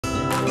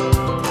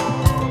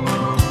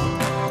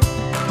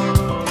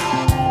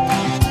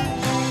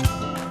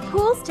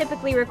Pools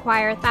typically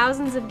require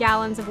thousands of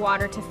gallons of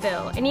water to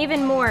fill, and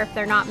even more if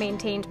they're not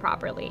maintained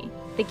properly.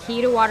 The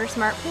key to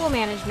water-smart pool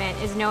management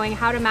is knowing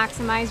how to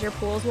maximize your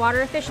pool's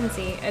water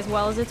efficiency as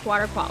well as its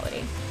water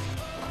quality.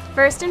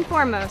 First and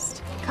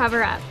foremost,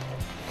 cover up.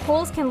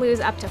 Pools can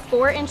lose up to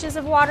 4 inches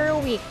of water a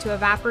week to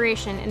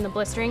evaporation in the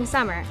blistering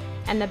summer,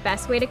 and the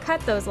best way to cut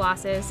those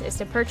losses is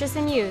to purchase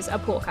and use a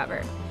pool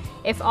cover.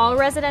 If all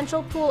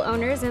residential pool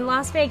owners in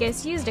Las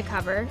Vegas used a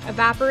cover,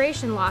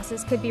 evaporation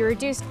losses could be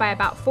reduced by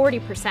about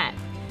 40%.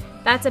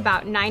 That's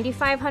about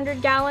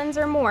 9,500 gallons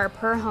or more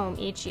per home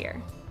each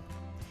year.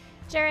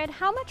 Jared,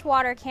 how much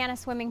water can a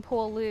swimming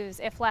pool lose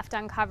if left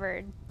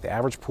uncovered? The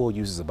average pool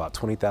uses about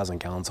 20,000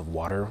 gallons of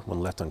water when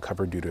left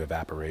uncovered due to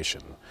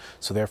evaporation.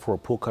 So therefore, a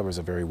pool cover is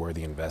a very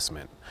worthy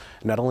investment.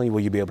 Not only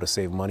will you be able to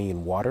save money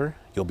in water,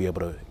 you'll be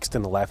able to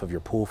extend the life of your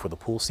pool for the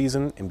pool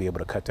season and be able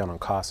to cut down on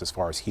costs as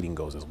far as heating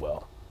goes as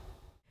well.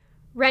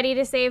 Ready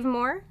to save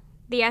more?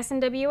 The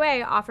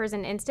SNWA offers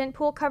an instant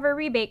pool cover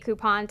rebate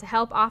coupon to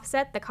help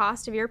offset the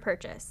cost of your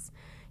purchase.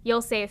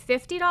 You'll save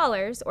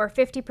 $50 or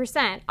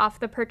 50%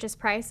 off the purchase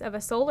price of a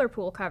solar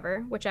pool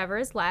cover, whichever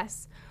is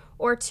less,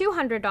 or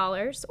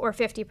 $200 or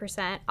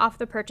 50% off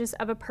the purchase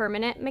of a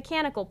permanent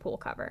mechanical pool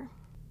cover.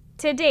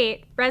 To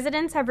date,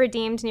 residents have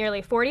redeemed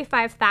nearly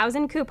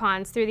 45,000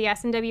 coupons through the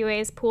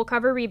SNWA's pool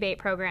cover rebate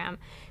program,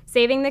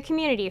 saving the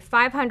community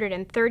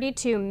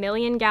 532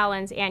 million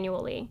gallons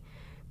annually.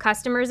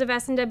 Customers of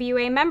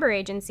SNWA member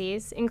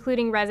agencies,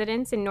 including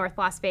residents in North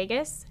Las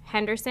Vegas,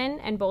 Henderson,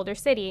 and Boulder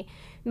City,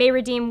 may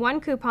redeem 1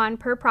 coupon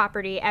per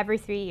property every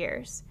 3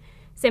 years.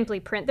 Simply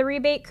print the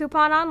rebate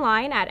coupon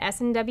online at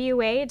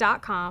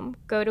snwa.com,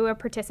 go to a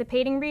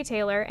participating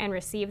retailer, and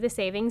receive the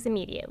savings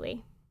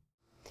immediately.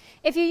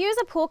 If you use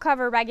a pool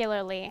cover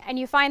regularly and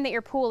you find that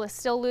your pool is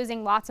still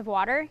losing lots of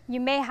water,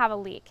 you may have a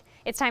leak.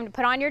 It's time to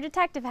put on your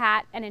detective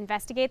hat and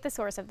investigate the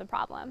source of the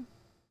problem.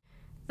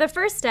 The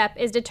first step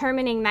is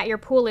determining that your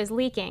pool is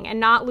leaking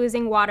and not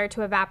losing water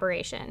to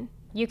evaporation.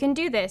 You can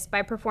do this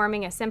by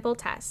performing a simple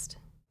test.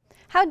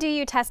 How do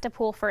you test a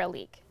pool for a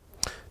leak?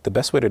 The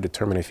best way to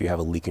determine if you have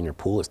a leak in your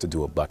pool is to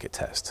do a bucket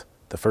test.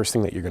 The first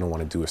thing that you're going to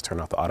want to do is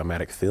turn off the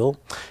automatic fill,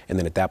 and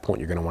then at that point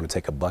you're going to want to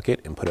take a bucket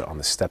and put it on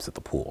the steps of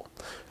the pool.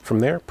 From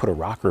there, put a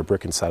rock or a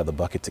brick inside of the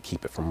bucket to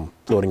keep it from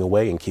floating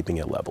away and keeping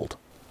it leveled.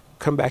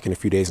 Come back in a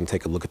few days and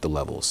take a look at the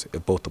levels.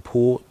 If both the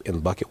pool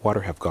and bucket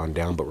water have gone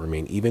down but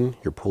remain even,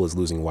 your pool is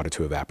losing water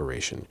to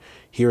evaporation.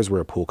 Here's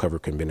where a pool cover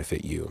can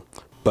benefit you.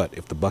 But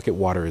if the bucket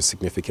water is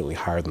significantly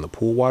higher than the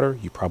pool water,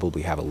 you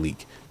probably have a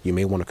leak. You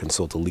may want to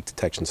consult a leak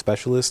detection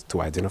specialist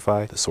to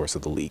identify the source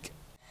of the leak.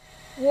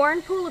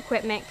 Worn pool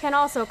equipment can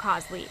also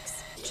cause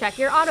leaks. Check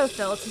your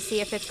autofill to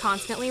see if it's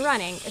constantly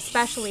running,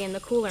 especially in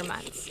the cooler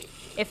months.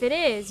 If it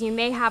is, you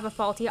may have a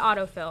faulty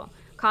autofill,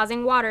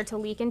 causing water to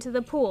leak into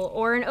the pool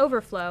or an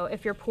overflow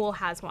if your pool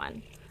has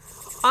one.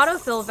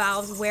 Autofill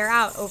valves wear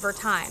out over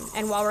time,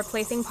 and while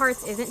replacing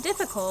parts isn't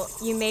difficult,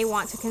 you may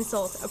want to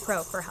consult a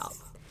pro for help.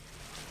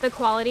 The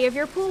quality of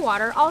your pool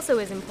water also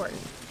is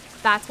important.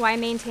 That's why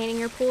maintaining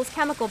your pool's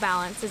chemical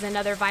balance is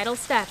another vital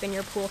step in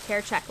your pool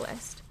care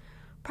checklist.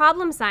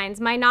 Problem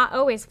signs might not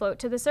always float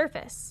to the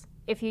surface.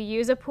 If you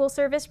use a pool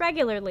service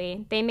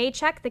regularly, they may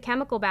check the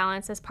chemical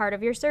balance as part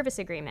of your service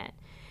agreement.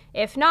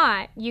 If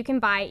not, you can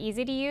buy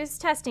easy-to-use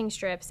testing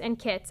strips and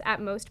kits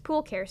at most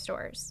pool care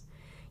stores.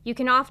 You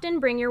can often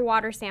bring your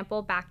water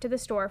sample back to the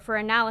store for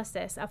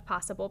analysis of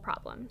possible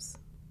problems.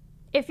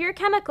 If your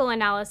chemical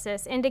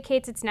analysis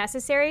indicates it's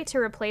necessary to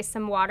replace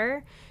some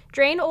water,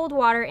 drain old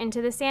water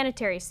into the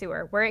sanitary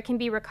sewer where it can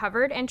be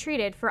recovered and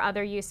treated for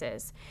other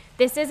uses.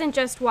 This isn't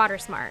just water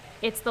smart,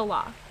 it's the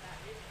law.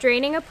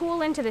 Draining a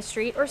pool into the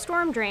street or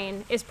storm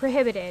drain is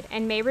prohibited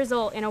and may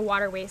result in a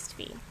water waste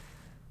fee.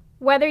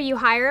 Whether you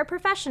hire a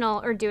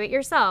professional or do it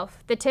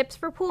yourself, the tips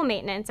for pool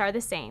maintenance are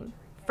the same.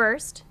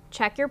 First,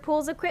 check your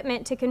pool's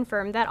equipment to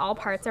confirm that all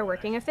parts are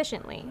working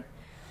efficiently.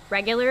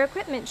 Regular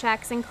equipment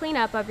checks and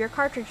cleanup of your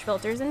cartridge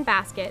filters and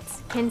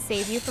baskets can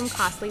save you from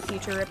costly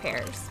future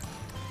repairs.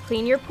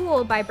 Clean your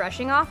pool by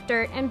brushing off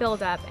dirt and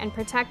buildup, and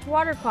protect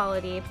water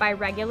quality by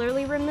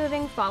regularly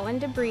removing fallen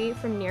debris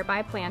from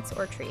nearby plants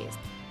or trees.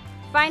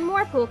 Find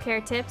more pool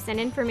care tips and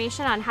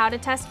information on how to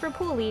test for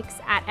pool leaks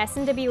at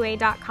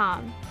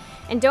snwa.com.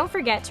 And don't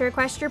forget to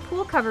request your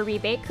pool cover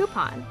rebate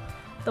coupon.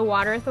 The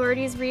Water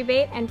Authority's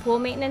rebate and pool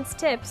maintenance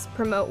tips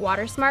promote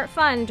water smart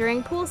fun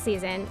during pool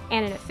season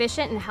and an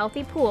efficient and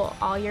healthy pool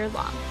all year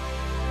long.